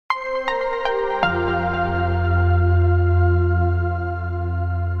Hello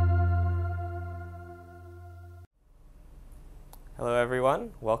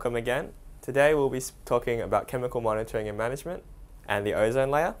everyone, welcome again. Today we'll be talking about chemical monitoring and management and the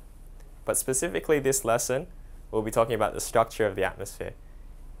ozone layer. But specifically this lesson, we'll be talking about the structure of the atmosphere.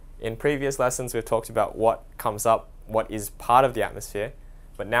 In previous lessons we've talked about what comes up, what is part of the atmosphere,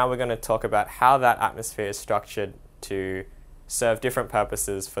 but now we're going to talk about how that atmosphere is structured to serve different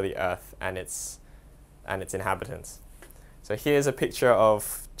purposes for the Earth and its inhabitants. So here's a picture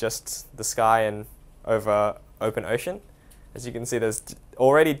of just the sky and over open ocean. As you can see, there's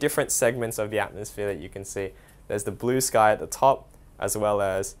already different segments of the atmosphere that you can see. There's the blue sky at the top, as well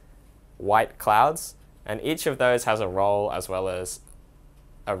as white clouds, and each of those has a role as well as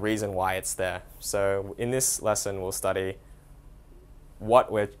a reason why it's there. So in this lesson, we'll study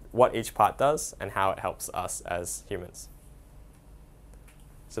what each part does and how it helps us as humans.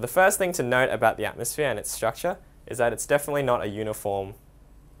 So the first thing to note about the atmosphere and its structure is that it's definitely not a uniform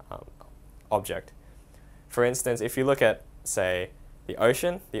object. For instance, if you look at, say, the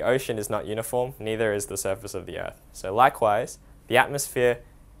ocean is not uniform, neither is the surface of the Earth. So likewise, the atmosphere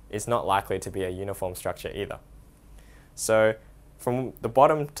is not likely to be a uniform structure either. So from the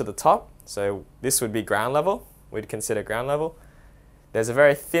bottom to the top, so this would be ground level, we'd consider ground level, there's a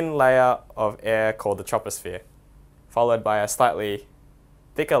very thin layer of air called the troposphere, followed by a slightly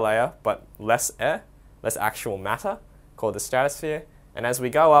thicker layer, but less air, less actual matter, called the stratosphere. And as we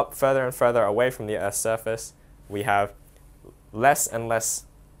go up further and further away from the Earth's surface, we have less and less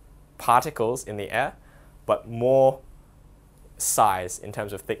particles in the air, but more size in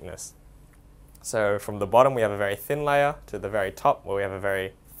terms of thickness. So from the bottom we have a very thin layer to the very top where we have a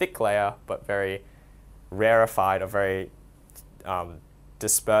very thick layer, but very rarefied or very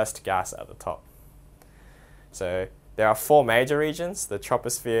dispersed gas at the top. So there are four major regions: the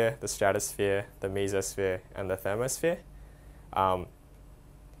troposphere, the stratosphere, the mesosphere, and the thermosphere.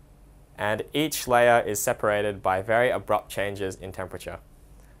 And each layer is separated by very abrupt changes in temperature.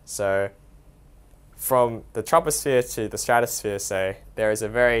 So from the troposphere to the stratosphere, say, there is a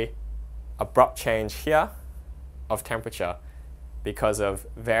very abrupt change here of temperature because of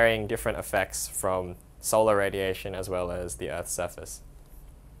varying different effects from solar radiation as well as the Earth's surface.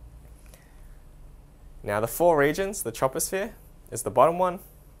 Now the four regions, the troposphere is the bottom one,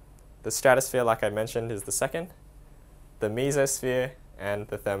 the stratosphere, like I mentioned, is the second, the mesosphere, and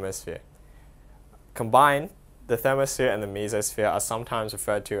the thermosphere. Combined, the thermosphere and the mesosphere are sometimes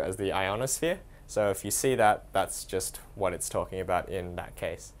referred to as the ionosphere. So if you see that, that's just what it's talking about in that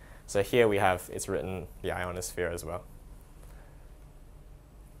case. So here we have, it's written the ionosphere as well.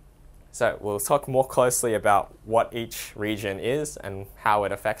 So we'll talk more closely about what each region is and how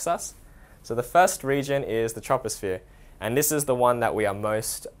it affects us. So the first region is the troposphere, and this is the one that we are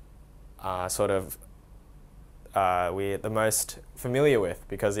most we're the most familiar with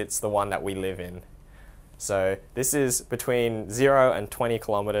because it's the one that we live in. So this is between 0 and 20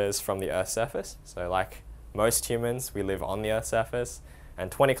 kilometers from the Earth's surface. So like most humans, we live on the Earth's surface, and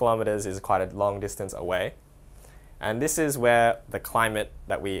 20 kilometers is quite a long distance away. And this is where the climate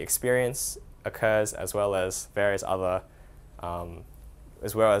that we experience occurs, as well as various other,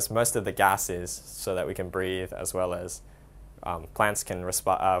 as well as most of the gases, so that we can breathe, as well as plants can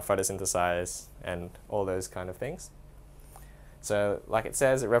photosynthesize and all those kind of things. So like it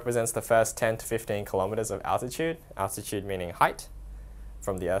says, it represents the first 10 to 15 kilometers of altitude, altitude meaning height,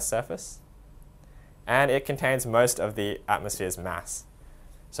 from the Earth's surface. And it contains most of the atmosphere's mass.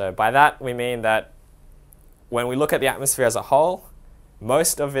 So by that we mean that when we look at the atmosphere as a whole,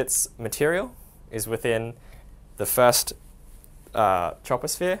 most of its material is within the first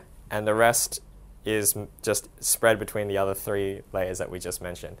troposphere, and the rest is just spread between the other three layers that we just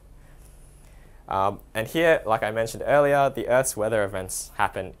mentioned. And here, like I mentioned earlier, the Earth's weather events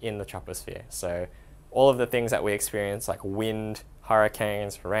happen in the troposphere. So all of the things that we experience, like wind,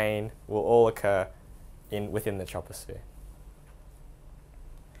 hurricanes, rain, will all occur within the troposphere.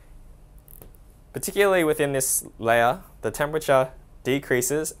 Particularly within this layer, the temperature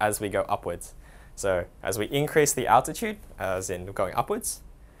decreases as we go upwards. So as we increase the altitude, as in going upwards,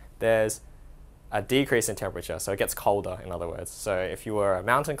 there's a decrease in temperature, so it gets colder, in other words. So if you were a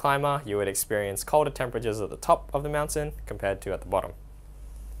mountain climber, you would experience colder temperatures at the top of the mountain compared to at the bottom.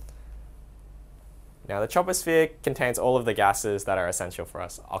 Now the troposphere contains all of the gases that are essential for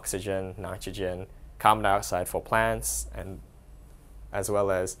us: oxygen, nitrogen, carbon dioxide for plants, and as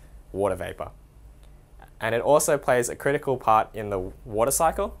well as water vapor. And it also plays a critical part in the water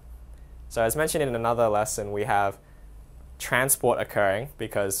cycle. So as mentioned in another lesson, we have transport occurring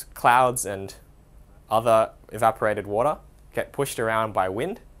because clouds and other evaporated water get pushed around by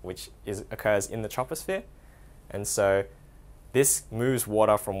wind which occurs in the troposphere. And so this moves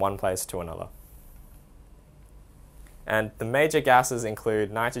water from one place to another. And the major gases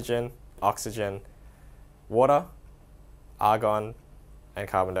include nitrogen, oxygen, water, argon, and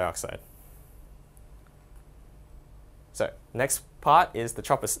carbon dioxide. So next part is the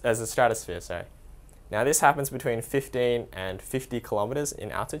stratosphere. Sorry. Now this happens between 15 and 50 kilometers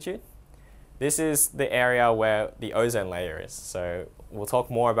in altitude. This is the area where the ozone layer is. So we'll talk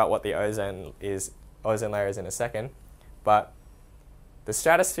more about what the ozone layer is in a second. But the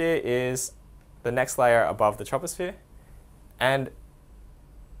stratosphere is the next layer above the troposphere. And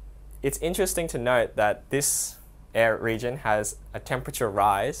it's interesting to note that this air region has a temperature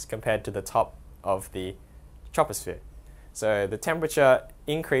rise compared to the top of the troposphere. So the temperature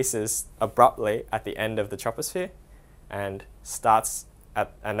increases abruptly at the end of the troposphere and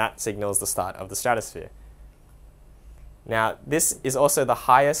that signals the start of the stratosphere. Now, this is also the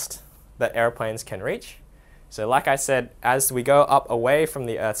highest that airplanes can reach. So like I said, as we go up away from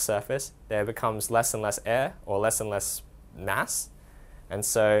the Earth's surface, there becomes less and less air or less and less mass. And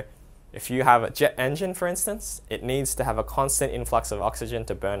so if you have a jet engine, for instance, it needs to have a constant influx of oxygen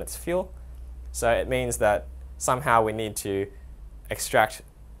to burn its fuel. So it means that somehow we need to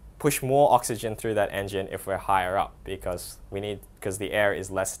push more oxygen through that engine if we're higher up, because the air is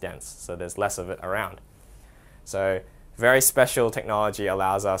less dense, so there's less of it around. So very special technology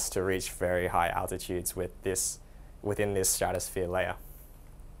allows us to reach very high altitudes within this stratosphere layer.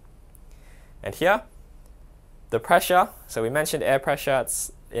 And here, the pressure, so we mentioned air pressure,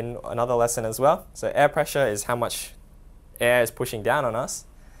 it's in another lesson as well. So air pressure is how much air is pushing down on us.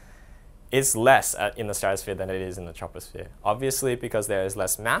 It's less in the stratosphere than it is in the troposphere. Obviously, because there is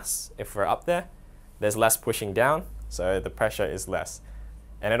less mass, if we're up there, there's less pushing down, so the pressure is less.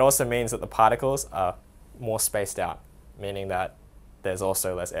 And it also means that the particles are more spaced out, meaning that there's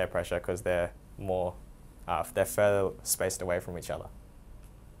also less air pressure because they're further spaced away from each other.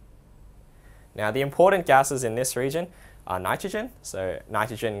 Now, the important gases in this region are nitrogen. So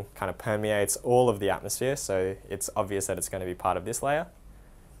nitrogen kind of permeates all of the atmosphere, so it's obvious that it's going to be part of this layer.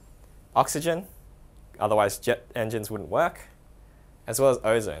 Oxygen, otherwise jet engines wouldn't work, as well as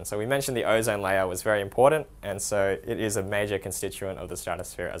ozone. So we mentioned the ozone layer was very important, and so it is a major constituent of the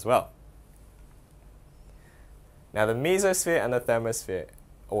stratosphere as well. Now the mesosphere and the thermosphere,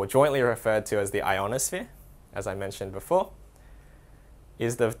 or jointly referred to as the ionosphere, as I mentioned before,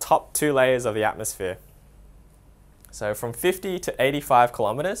 is the top two layers of the atmosphere. So from 50 to 85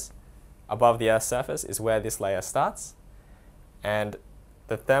 kilometers above the Earth's surface is where this layer starts, and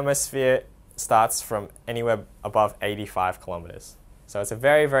the thermosphere starts from anywhere above 85 kilometers. So it's a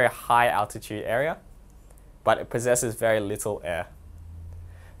very, very high altitude area, but it possesses very little air.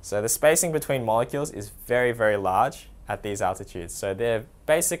 So the spacing between molecules is very, very large at these altitudes. So they're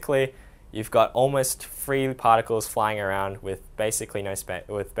basically, you've got almost free particles flying around with basically no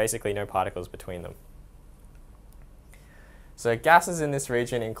particles between them. So gases in this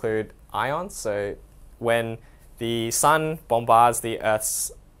region include ions. So when the sun bombards the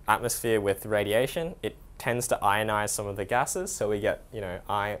Earth's atmosphere with radiation, it tends to ionize some of the gases. So we get,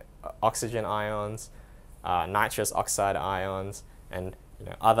 oxygen ions, nitrous oxide ions, and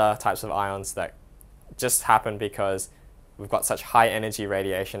other types of ions that just happen because we've got such high energy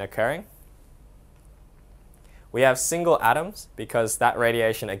radiation occurring. We have single atoms because that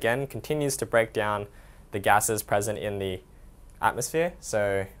radiation again continues to break down the gases present in the atmosphere.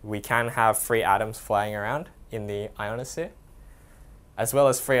 So we can have free atoms flying around in the ionosphere, as well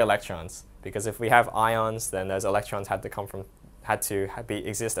as free electrons, because if we have ions, then those electrons had to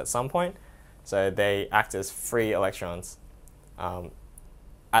exist at some point, so they act as free electrons.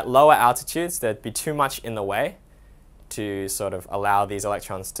 At lower altitudes, there'd be too much in the way to sort of allow these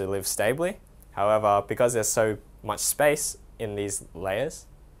electrons to live stably. However, because there's so much space in these layers,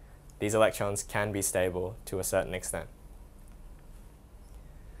 these electrons can be stable to a certain extent.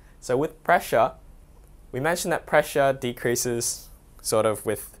 So with pressure, we mentioned that pressure decreases sort of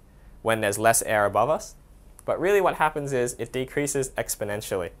when there's less air above us, but really what happens is it decreases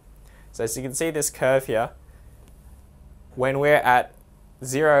exponentially. So as you can see this curve here, when we're at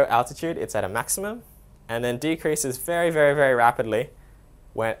 0 altitude, it's at a maximum, and then decreases very, very, very rapidly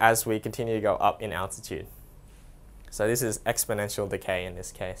as we continue to go up in altitude. So this is exponential decay in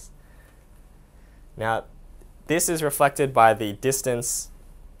this case. Now, this is reflected by the distance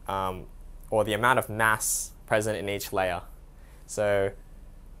or the amount of mass present in each layer. So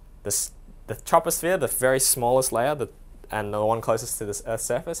the troposphere, the very smallest layer, and the one closest to this Earth's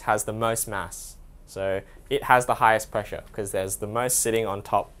surface, has the most mass. So it has the highest pressure because there's the most sitting on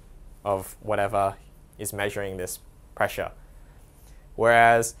top of whatever is measuring this pressure.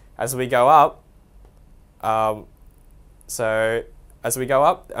 Whereas as we go up, only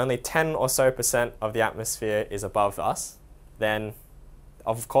 10 or so % of the atmosphere is above us, then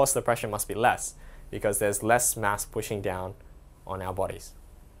of course the pressure must be less because there's less mass pushing down on our bodies.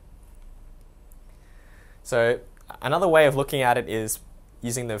 So another way of looking at it is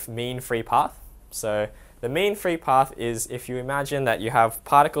using the mean free path. So the mean free path is if you imagine that you have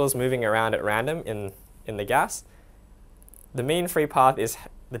particles moving around at random in the gas. The mean free path is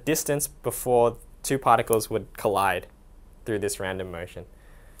the distance before two particles would collide through this random motion.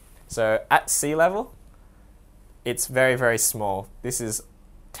 So at sea level, it's very, very small. This is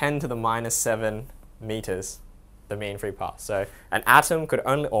 10 to the minus 7 meters, the mean free path. So an atom could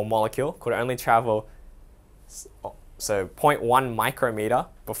only, or molecule, could only travel 0.1 micrometer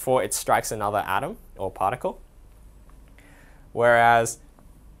before it strikes another atom or particle. Whereas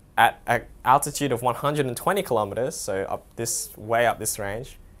at an altitude of 120 kilometers, so way up this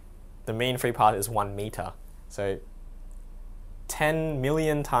range, the mean free path is 1 meter. So 10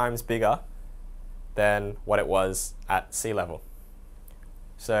 million times bigger than what it was at sea level.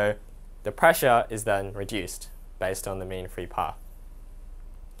 So the pressure is then reduced based on the mean free path.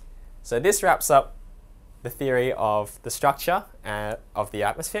 So this wraps up the theory of the structure of the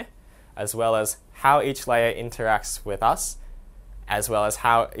atmosphere, as well as how each layer interacts with us, as well as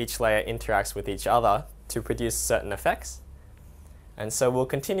how each layer interacts with each other to produce certain effects. And so we'll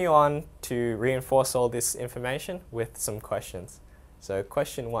continue on to reinforce all this information with some questions. So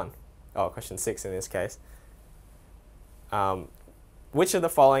question 6 in this case. Which of the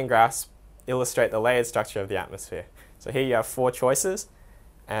following graphs illustrate the layered structure of the atmosphere? So here you have 4 choices,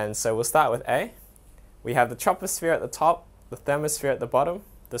 and so we'll start with A. We have the troposphere at the top, the thermosphere at the bottom,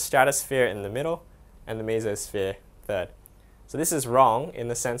 the stratosphere in the middle, and the mesosphere third. So this is wrong in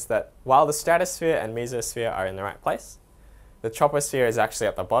the sense that while the stratosphere and mesosphere are in the right place, the troposphere is actually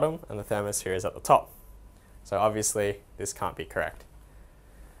at the bottom and the thermosphere is at the top. So obviously this can't be correct.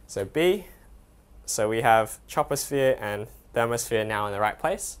 So B, so we have troposphere and thermosphere now in the right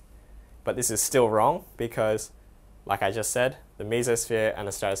place, but this is still wrong because, like I just said, the mesosphere and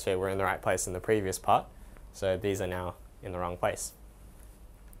the stratosphere were in the right place in the previous part, so these are now in the wrong place.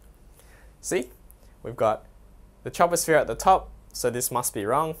 C, we've got the troposphere at the top, so this must be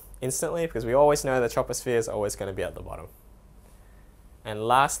wrong instantly because we always know the troposphere is always going to be at the bottom. And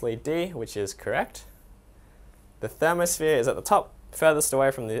lastly, D, which is correct. The thermosphere is at the top, furthest away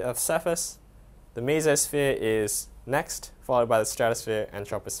from the Earth's surface. The mesosphere is next, followed by the stratosphere and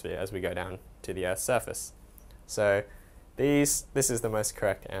troposphere as we go down to the Earth's surface. So this is the most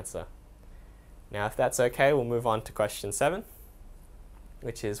correct answer. Now if that's okay, we'll move on to question 7,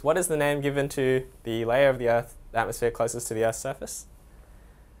 which is what is the name given to the layer of the Earth, the atmosphere closest to the Earth's surface?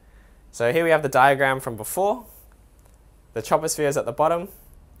 So here we have the diagram from before. The troposphere is at the bottom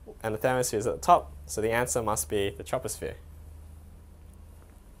and the thermosphere is at the top, so the answer must be the troposphere.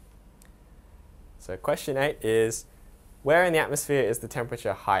 So question 8 is, where in the atmosphere is the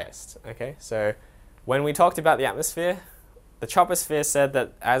temperature highest? Okay, so when we talked about the atmosphere, the troposphere said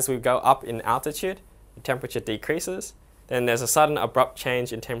that as we go up in altitude, the temperature decreases. Then there's a sudden abrupt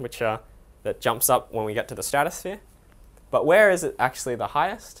change in temperature that jumps up when we get to the stratosphere. But where is it actually the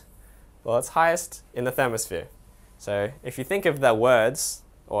highest? Well, it's highest in the thermosphere. So if you think of the words,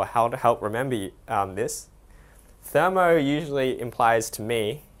 or how to help remember this, thermo usually implies to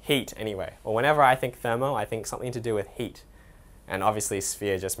me heat anyway. Or whenever I think thermo, I think something to do with heat. And obviously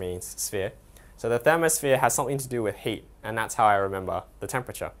sphere just means sphere. So the thermosphere has something to do with heat, and that's how I remember the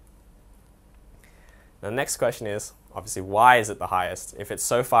temperature. The next question is, obviously, why is it the highest? If it's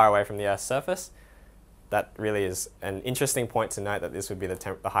so far away from the Earth's surface, that really is an interesting point to note that this would be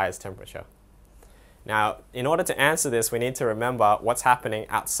the highest temperature. Now, in order to answer this, we need to remember what's happening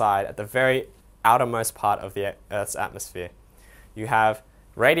outside at the very outermost part of the Earth's atmosphere. You have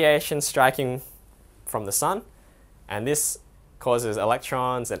radiation striking from the sun, and this causes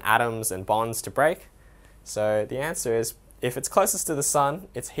electrons and atoms and bonds to break. So the answer is, if it's closest to the sun,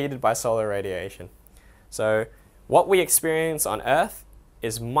 it's heated by solar radiation. So what we experience on Earth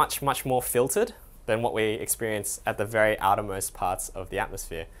is much, much more filtered than what we experience at the very outermost parts of the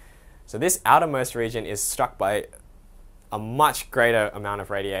atmosphere. So this outermost region is struck by a much greater amount of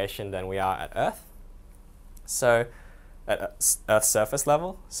radiation than we are at Earth. So at Earth's surface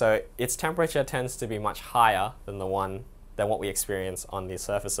level, so its temperature tends to be much higher than what we experience on the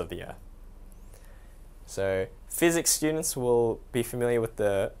surface of the Earth. So physics students will be familiar with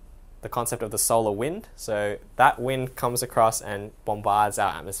the concept of the solar wind. So that wind comes across and bombards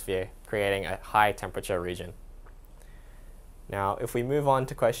our atmosphere, creating a high temperature region. Now, if we move on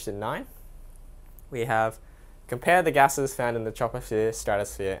to question 9, we have compare the gases found in the troposphere,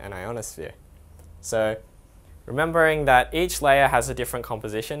 stratosphere, and ionosphere. So remembering that each layer has a different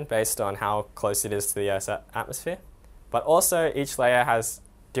composition based on how close it is to the Earth's atmosphere, but also each layer has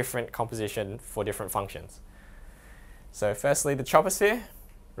different composition for different functions. So firstly, the troposphere.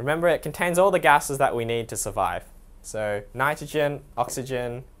 Remember, it contains all the gases that we need to survive. So nitrogen,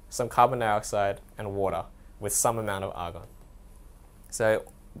 oxygen, some carbon dioxide, and water, with some amount of argon. So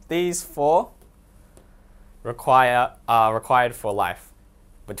these four are required for life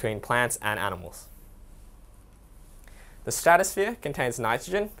between plants and animals. The stratosphere contains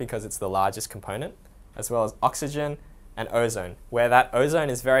nitrogen because it's the largest component, as well as oxygen and ozone, where that ozone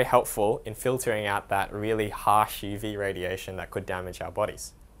is very helpful in filtering out that really harsh UV radiation that could damage our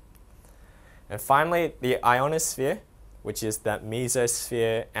bodies. And finally, the ionosphere, which is the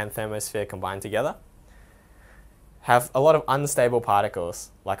Mesosphere and Thermosphere combined together, have a lot of unstable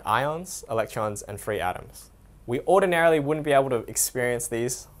particles like ions, electrons, and free atoms. We ordinarily wouldn't be able to experience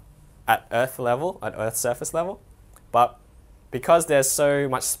these at Earth level, at Earth's surface level, but because there's so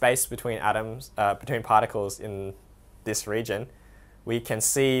much space between atoms, between particles in this region, we can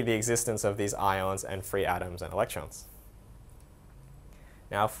see the existence of these ions and free atoms and electrons.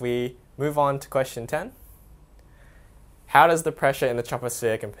 Now, if we move on to question 10, how does the pressure in the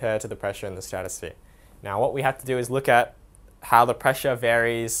troposphere compare to the pressure in the stratosphere? Now, what we have to do is look at how the pressure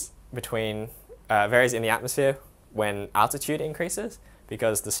varies in the atmosphere when altitude increases,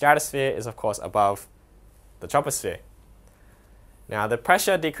 because the stratosphere is, of course, above the troposphere. Now, the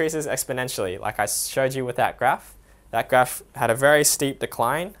pressure decreases exponentially, like I showed you with that graph. That graph had a very steep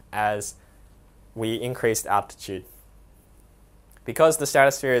decline as we increased altitude. Because the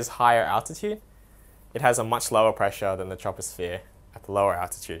stratosphere is higher altitude, it has a much lower pressure than the troposphere at the lower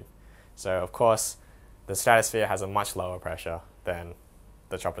altitude. So, of course, the stratosphere has a much lower pressure than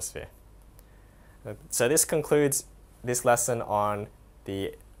the troposphere. So this concludes this lesson on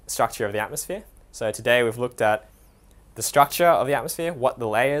the structure of the atmosphere. So today we've looked at the structure of the atmosphere, what the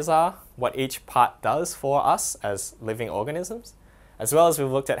layers are, what each part does for us as living organisms, as well as we've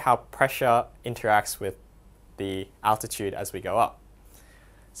looked at how pressure interacts with the altitude as we go up.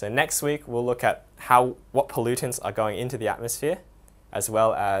 So next week we'll look at what pollutants are going into the atmosphere, as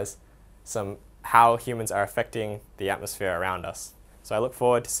well as how humans are affecting the atmosphere around us. So I look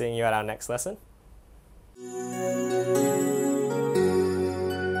forward to seeing you at our next lesson.